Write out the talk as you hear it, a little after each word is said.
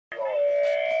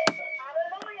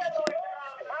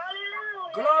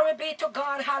Glory be to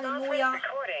God. Hallelujah.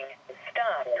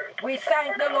 We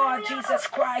thank the Lord Jesus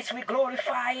Christ. We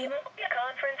glorify him.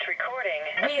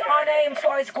 We honor him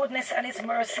for his goodness and his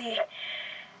mercy.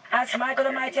 As my God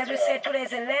Almighty, as we said, today is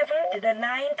the 11th, the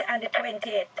 9th, and the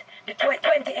 28th. The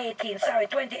 2018, sorry,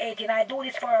 2018. I do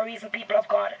this for a reason, people of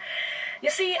God. You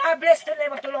see, I bless the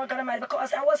name of the Lord God Almighty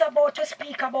because I was about to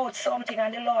speak about something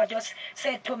and the Lord just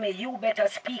said to me, you better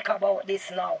speak about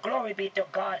this now. Glory be to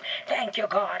God. Thank you,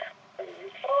 God.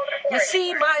 You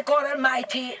see, my God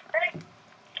Almighty,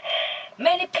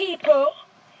 many people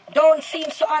don't seem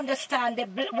to understand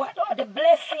what the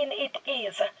blessing it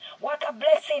is. What a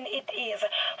blessing it is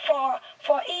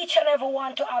for each and every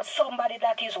one to have somebody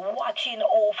that is watching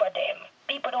over them.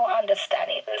 People don't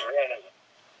understand it.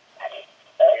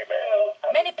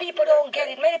 Many people don't get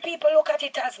it. Many people look at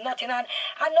it as nothing. And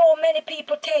I know many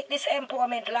people take this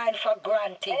empowerment line for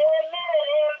granted.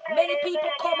 Many people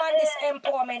come on this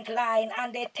empowerment line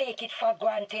and they take it for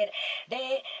granted.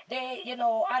 They you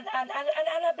know, and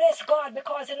I bless God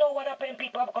because you know what happened,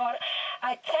 people of God.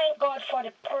 I thank God for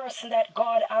the person that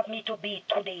God have me to be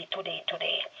today.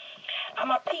 I'm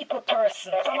a people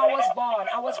person. From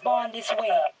I was born this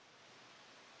way.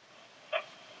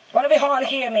 One of you all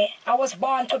hear me? I was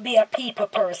born to be a people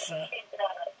person.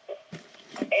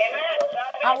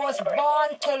 I was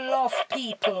born to love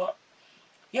people.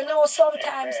 You know,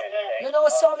 sometimes,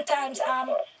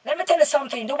 let me tell you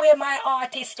something. The way my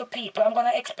heart is to people, I'm going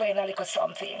to explain a little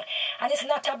something. And it's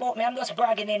not about me. I'm just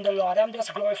bragging in the Lord. I'm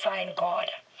just glorifying God.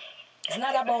 It's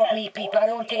not about me, people. I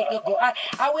don't take the glory.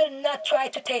 I will not try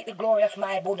to take the glory of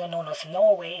my Buddha-nonos.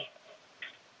 No way.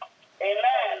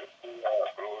 Amen.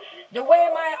 The way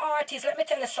my heart is, let me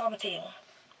tell you something.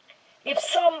 If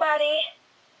somebody,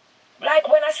 like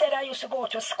when I said I used to go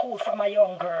to school from a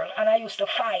young girl and I used to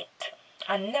fight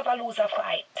and never lose a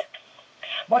fight.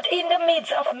 But in the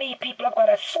midst of me, people of God,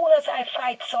 as soon as I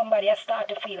fight somebody, I start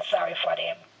to feel sorry for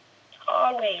them.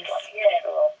 Always.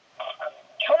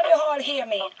 How do you all hear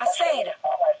me? I said,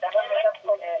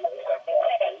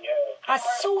 as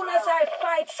soon as I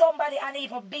fight somebody and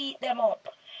even beat them up,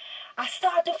 I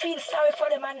start to feel sorry for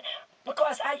them, and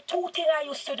because two things I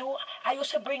used to do, I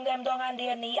used to bring them down on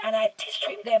their knee and I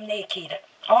strip them naked.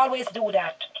 I always do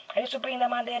that. I used to bring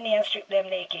them on their knee and strip them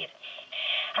naked.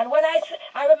 And when I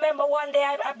remember one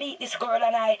day I beat this girl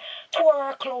and I tore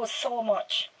her clothes so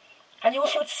much. And you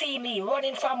should see me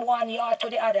running from one yard to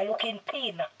the other looking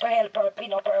pin to help her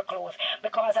pin up her clothes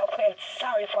because I felt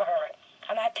sorry for her.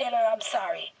 And I tell her I'm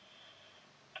sorry.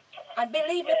 And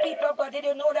believe me, people of God, did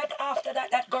you know that after that,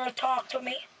 that girl talked to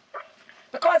me?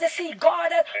 Because you see,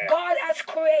 God has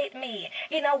created me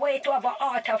in a way to have a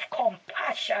heart of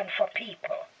compassion for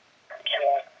people.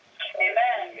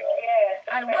 Amen.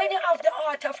 And when you have the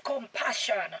heart of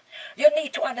compassion, you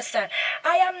need to understand,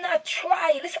 I am not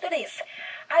trying, listen to this,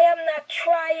 I am not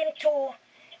trying to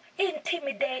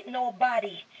intimidate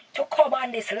nobody to come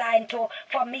on this line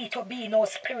for me to be no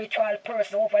spiritual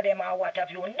person over them or what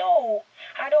have you. No,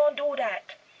 I don't do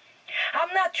that.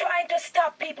 I'm not trying to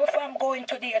stop people from going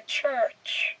to their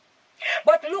church.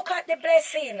 But look at the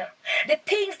blessing. The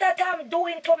things that I'm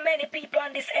doing to many people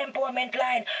on this empowerment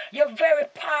line, your very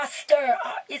pastor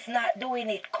is not doing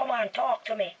it. Come on, talk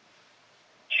to me.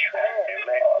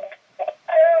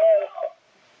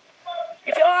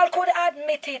 If you all could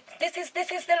admit it, this is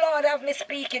the Lord of me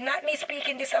speaking, not me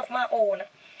speaking this of my own.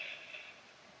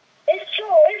 It's true,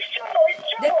 it's true, it's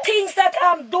true. The things that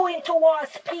I'm doing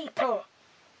towards people,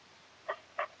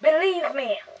 believe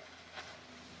me,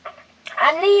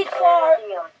 I need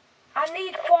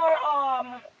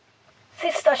for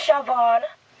Sister Siobhan,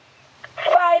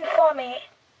 find for me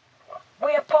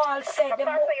where Paul said the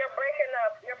Apostle,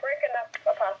 you're breaking up,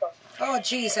 Apostle. Oh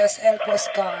Jesus, help us,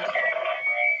 God.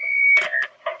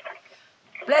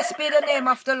 Blessed be the name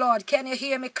of the Lord. Can you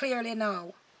hear me clearly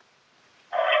now?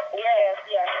 Yes.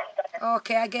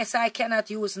 Okay, I guess I cannot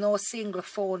use no single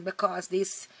phone because the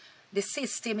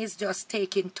system is just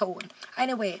taking tone.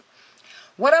 Anyway,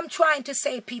 what I'm trying to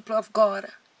say, people of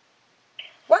God,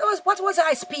 what was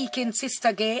I speaking,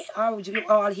 Sister Gay? Or would you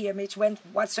all hear me?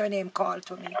 What's her name called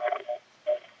to me? You were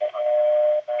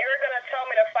going to tell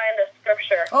me to find the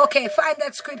scripture. Okay, find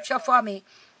that scripture for me.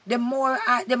 The more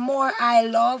I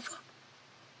love,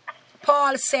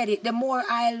 Paul said it, the more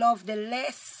I love, the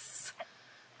less.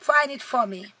 Find it for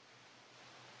me.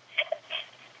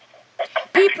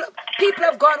 People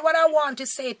of God, what I want to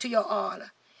say to you all.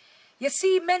 You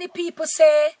see, many people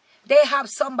say they have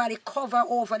somebody cover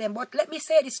over them. But let me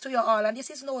say this to you all, and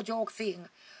this is no joke thing.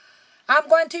 I'm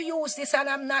going to use this and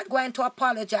I'm not going to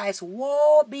apologize.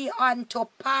 Woe be unto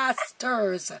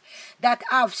pastors that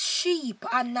have sheep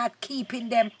and not keeping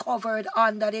them covered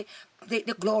under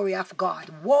the glory of God.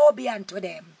 Woe be unto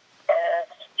them.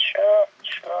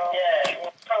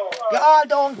 You all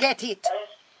don't get it.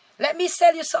 Let me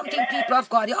tell you something, people of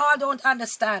God. You all don't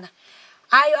understand.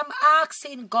 I am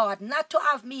asking God not to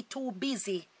have me too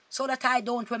busy so that I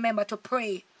don't remember to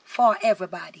pray for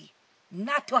everybody.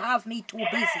 Not to have me too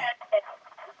busy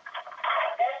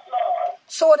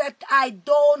so that I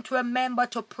don't remember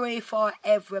to pray for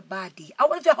everybody. I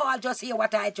want you all just hear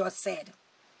what I just said.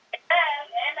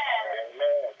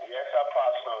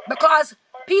 Because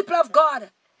people of God,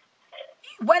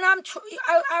 when I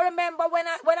remember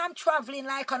when I'm traveling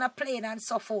like on a plane and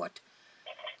so forth,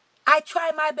 I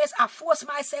try my best. I force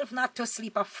myself not to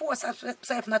sleep. I force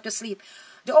myself not to sleep.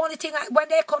 The only thing, when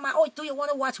they come, oh, do you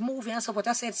want to watch movie and so forth?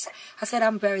 I said,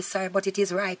 I'm very sorry, but it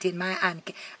is right in my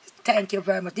hand. Thank you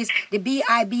very much. The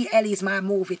Bible is my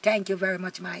movie. Thank you very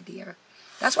much, my dear.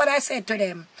 That's what I said to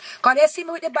them. Because they see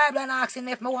me with the Bible and asking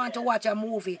if I want to watch a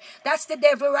movie. That's the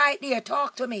devil right there.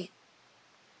 Talk to me.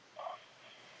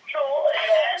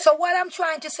 So what I'm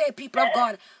trying to say, people of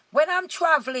God, when I'm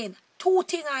traveling, two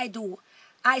things I do.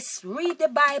 I read the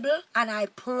Bible and I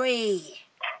pray.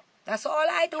 That's all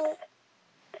I do.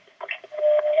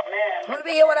 Want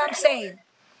to hear what I'm saying?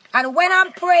 And when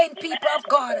I'm praying, people of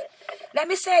God, let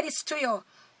me say this to you.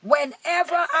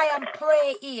 Whenever I am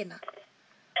praying,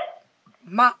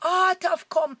 my heart of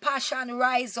compassion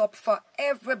rise up for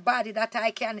everybody that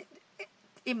I can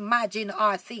imagine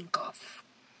or think of.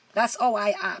 That's how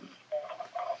I am.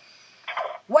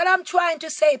 What I'm trying to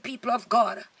say, people of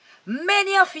God,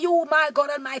 many of you, my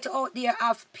God Almighty, out there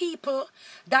have people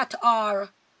that are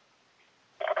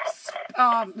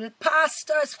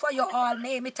pastors for you all,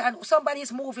 name it, and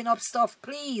somebody's moving up stuff.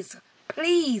 Please,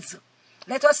 please,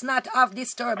 let us not have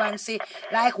disturbance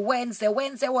like Wednesday.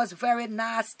 Wednesday was very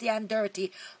nasty and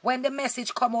dirty. When the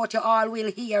message come out, you all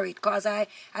will hear it, because I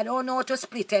don't know how to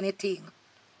split anything.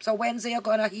 So Wednesday you're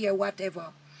going to hear whatever.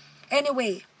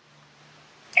 Anyway,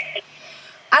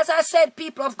 as I said,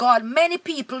 people of God, many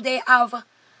people, they have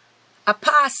a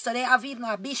pastor, they have even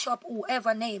a bishop,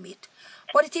 whoever name it.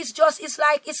 But it is just, it's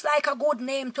like a good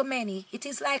name to many. It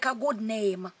is like a good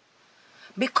name.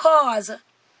 Because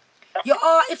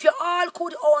if you all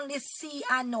could only see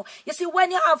and know. You see,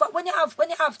 when you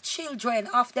have children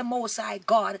of the Most High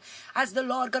God, as the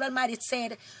Lord God Almighty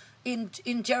said in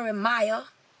Jeremiah,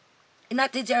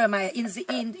 not in Jeremiah,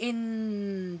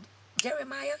 in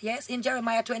Jeremiah, yes, in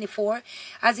Jeremiah 24,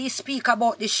 as he speak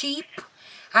about the sheep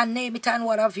and name it and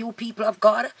what have you, people of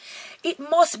God, it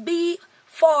must be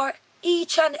for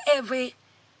each and every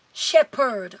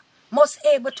shepherd must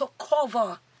able to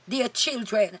cover their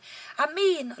children. I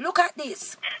mean, look at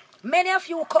this. Many of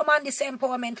you come on this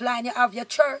empowerment line, you have your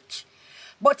church,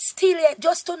 but still,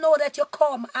 just to know that you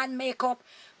come and make up,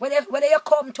 whether you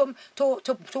come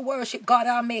to worship God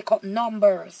or make up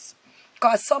numbers.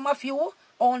 Because some of you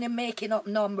only making up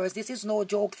numbers. This is no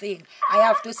joke thing. I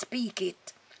have to speak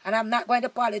it. And I'm not going to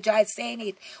apologize saying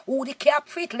it. Who the cap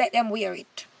fit, let them wear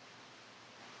it.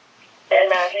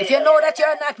 If you know that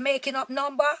you're not making up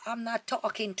number, I'm not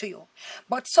talking to you.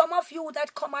 But some of you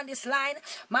that come on this line,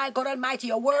 my God Almighty,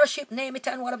 your worship, name it,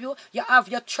 and one of you have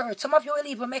your church. Some of you will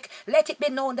even let it be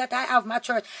known that I have my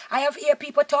church. I have heard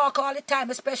people talk all the time,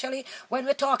 especially when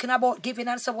we're talking about giving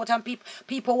and so forth, and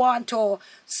people want to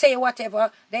say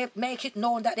whatever. They make it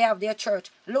known that they have their church.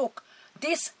 Look,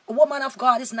 this woman of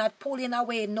God is not pulling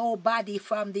away nobody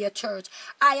from their church.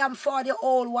 I am for the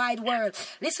whole wide world.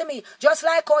 Listen to me. Just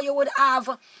like how you would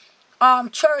have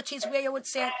churches where you would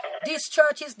say this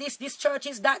church is this church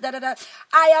is that.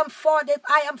 I am for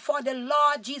the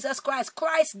Lord Jesus Christ.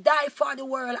 Christ died for the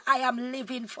world. I am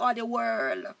living for the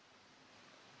world. Amen.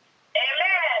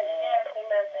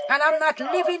 And I'm not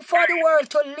living for the world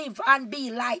to live and be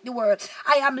like the world.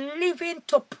 I am living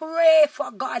to pray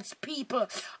for God's people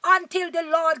until the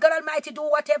Lord God Almighty do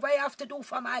whatever I have to do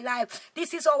for my life.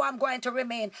 This is how I'm going to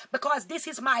remain, because this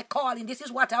is my calling. This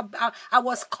is what I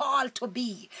was called to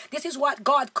be. This is what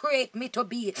God created me to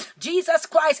be. Jesus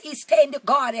Christ, he stayed in the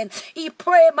garden. He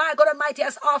prayed, my God Almighty,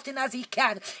 as often as he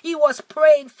can. He was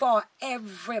praying for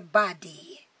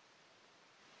everybody.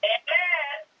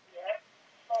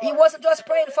 He wasn't just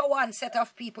praying for one set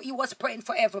of people. He was praying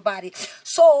for everybody.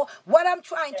 So what I'm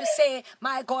trying to say,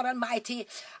 my God Almighty,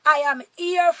 I am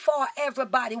here for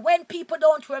everybody. When people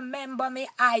don't remember me,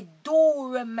 I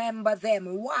do remember them.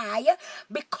 Why?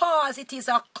 Because it is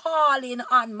a calling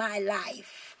on my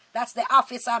life. That's the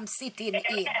office I'm sitting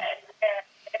in.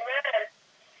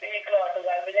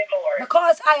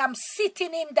 Because I am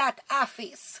sitting in that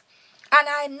office. And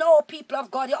I know, people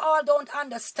of God, you all don't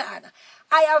understand.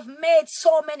 I have made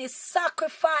so many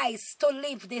sacrifices to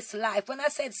live this life. When I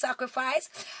said sacrifice,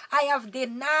 I have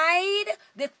denied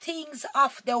the things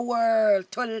of the world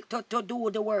to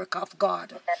do the work of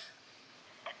God.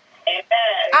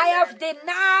 Amen. I have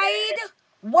denied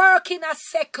working a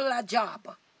secular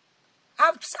job.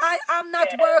 I'm not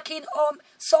working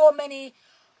so many,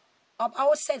 I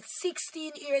would say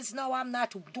 16 years now, I'm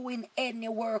not doing any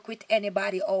work with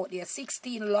anybody out there.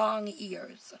 16 long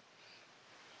years.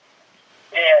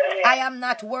 I am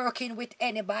not working with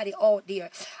anybody out there.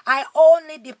 I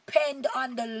only depend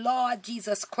on the Lord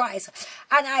Jesus Christ.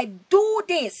 And I do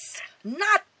this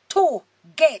not to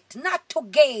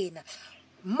gain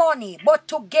money, but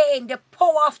to gain the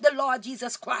power of the Lord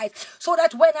Jesus Christ, so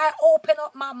that when I open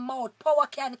up my mouth, power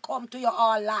can come to your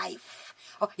all life.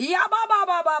 Yeah,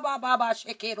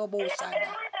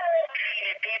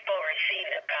 People receive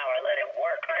the power. Let it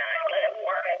work, God. Let it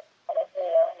work.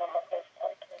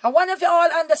 I wonder if you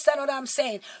all understand what I'm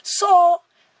saying. So,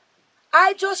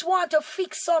 I just want to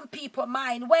fix some people's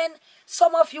mind. When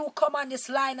some of you come on this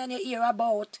line and you hear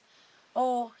about,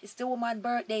 oh, it's the woman's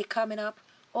birthday coming up.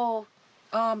 Oh,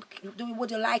 would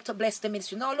you like to bless the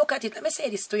ministry? Now look at it. Let me say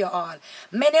this to you all.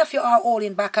 Many of you are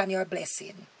holding back on your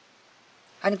blessing.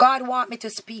 And God want me to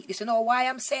speak this. You know why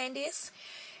I'm saying this?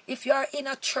 If you're in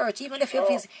a church, even if you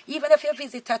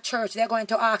visit a church, they're going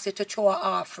to ask you to throw an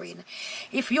offering.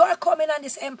 If you're coming on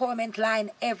this empowerment line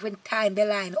every time the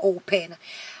line open,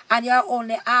 and you're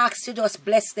only asked to just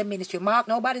bless the ministry, Mark,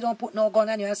 nobody don't put no gun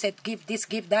on you and say, give this,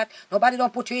 give that. Nobody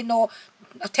don't put you in no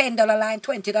 $10 line,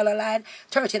 $20 line,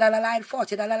 $30 line,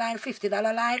 $40 line,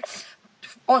 $50 line,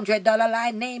 $100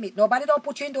 line, name it. Nobody don't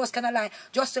put you in those kind of line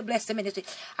just to bless the ministry.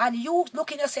 And you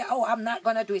looking and say, oh, I'm not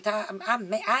going to do it. I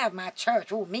have my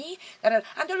church. Oh, me? And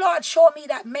the Lord showed me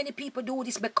that many people do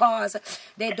this because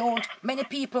many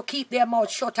people keep their mouth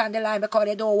shut on the line because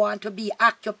they don't want to be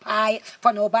occupied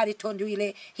for nobody to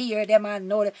really hear them and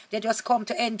know them. They just come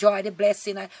to enjoy the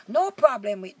blessing. And no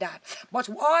problem with that. But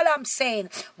all I'm saying,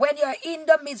 when you're in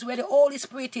the midst where the Holy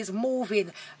Spirit is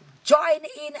moving, join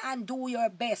in and do your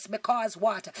best, because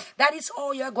what? That is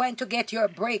how you're going to get your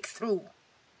breakthrough.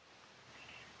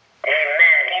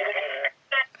 Amen.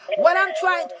 What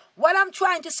I'm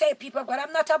trying to say, people, but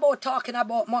I'm not about talking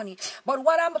about money, but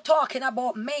what I'm talking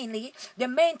about mainly, the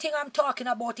main thing I'm talking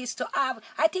about is to have,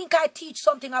 I think I teach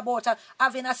something about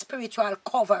having a spiritual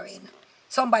covering.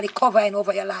 Somebody covering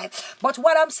over your life. But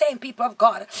what I'm saying, people of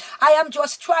God, I am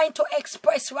just trying to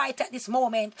express right at this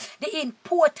moment the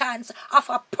importance of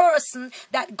a person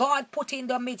that God put in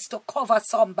the midst to cover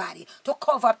somebody, to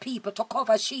cover people, to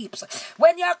cover sheep.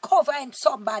 When you're covering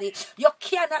somebody, you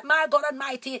cannot, my God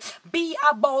Almighty, be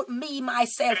about me,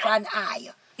 myself, and I.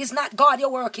 It's not God you're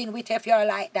working with if you're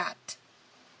like that.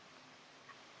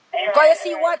 Because you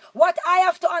see what I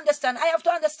have to understand? I have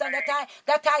to understand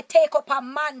that I take up a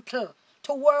mantle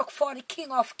to work for the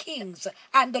King of Kings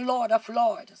and the Lord of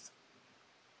Lords.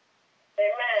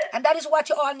 Amen. And that is what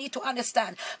you all need to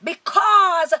understand.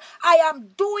 Because I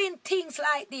am doing things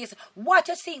like this, what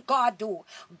you think God do?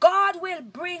 God will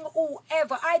bring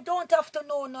whoever. I don't have to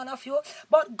know none of you,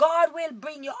 but God will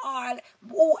bring you all,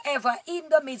 whoever, in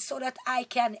the midst so that I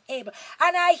can able.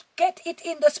 And I get it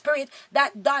in the spirit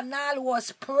that Donald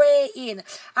was praying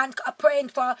and praying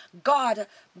for God.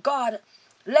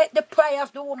 Let the prayer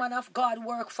of the woman of God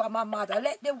work for my mother.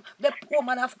 Let the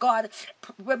woman of God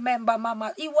remember my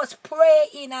mother. He was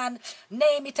praying and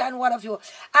name it and what have you.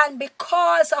 And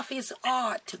because of his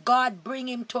heart, God bring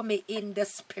him to me in the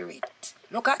spirit.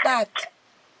 Look at that.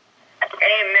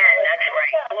 Amen. That's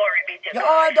right. Glory be to God. You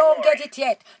all don't get it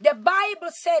yet. The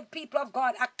Bible said, people of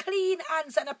God, a clean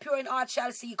hands and a pure in heart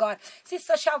shall see God.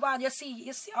 Sister Siobhan,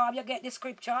 you get the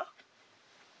scripture?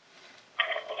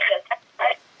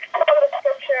 The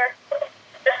scripture,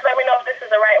 just let me know if this is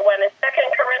the right one. It's 2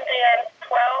 Corinthians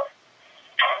 12,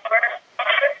 verse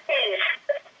 15.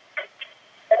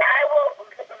 And I will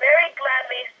very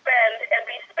gladly spend and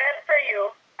be spent for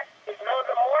you, though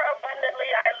the more abundantly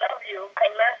I love you, the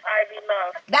less I be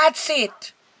loved. That's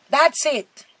it. That's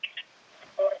it.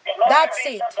 That's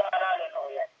it.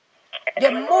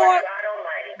 The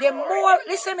more,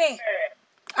 listen to me.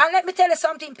 And let me tell you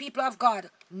something, people of God.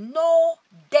 No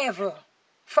devil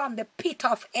from the pit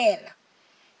of hell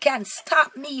can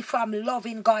stop me from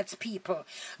loving God's people.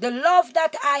 The love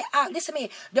that I have, listen to me,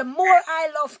 the more I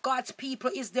love God's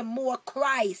people is the more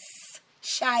Christ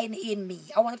shine in me.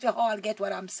 I want you to all get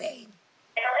what I'm saying.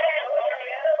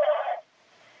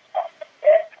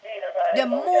 The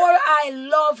more I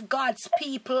love God's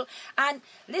people, and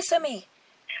listen to me,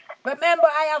 Remember,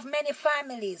 I have many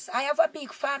families. I have a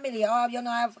big family. You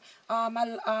know, I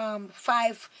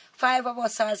have five of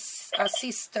us as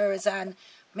sisters and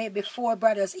maybe 4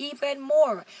 brothers, even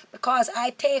more, because I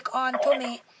take on to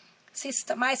me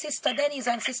my sister Denise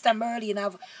and sister Merlin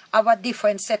have a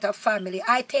different set of family.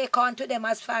 I take on to them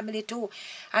as family too,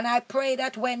 and I pray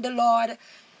that when the Lord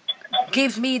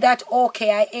gives me that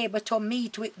okay, I able to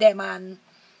meet with them and,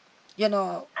 you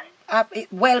know,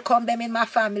 welcome them in my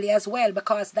family as well,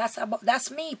 because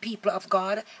that's me, people of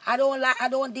God. I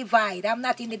don't divide. I'm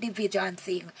not in the division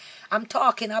thing. I'm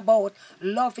talking about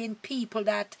loving people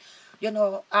that, you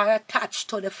know, are attached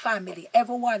to the family.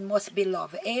 Everyone must be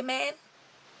loved. Amen.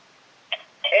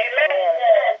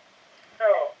 Amen.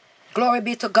 Glory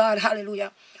be to God.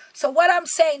 Hallelujah. So what I'm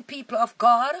saying, people of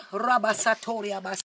God, Rabba Satori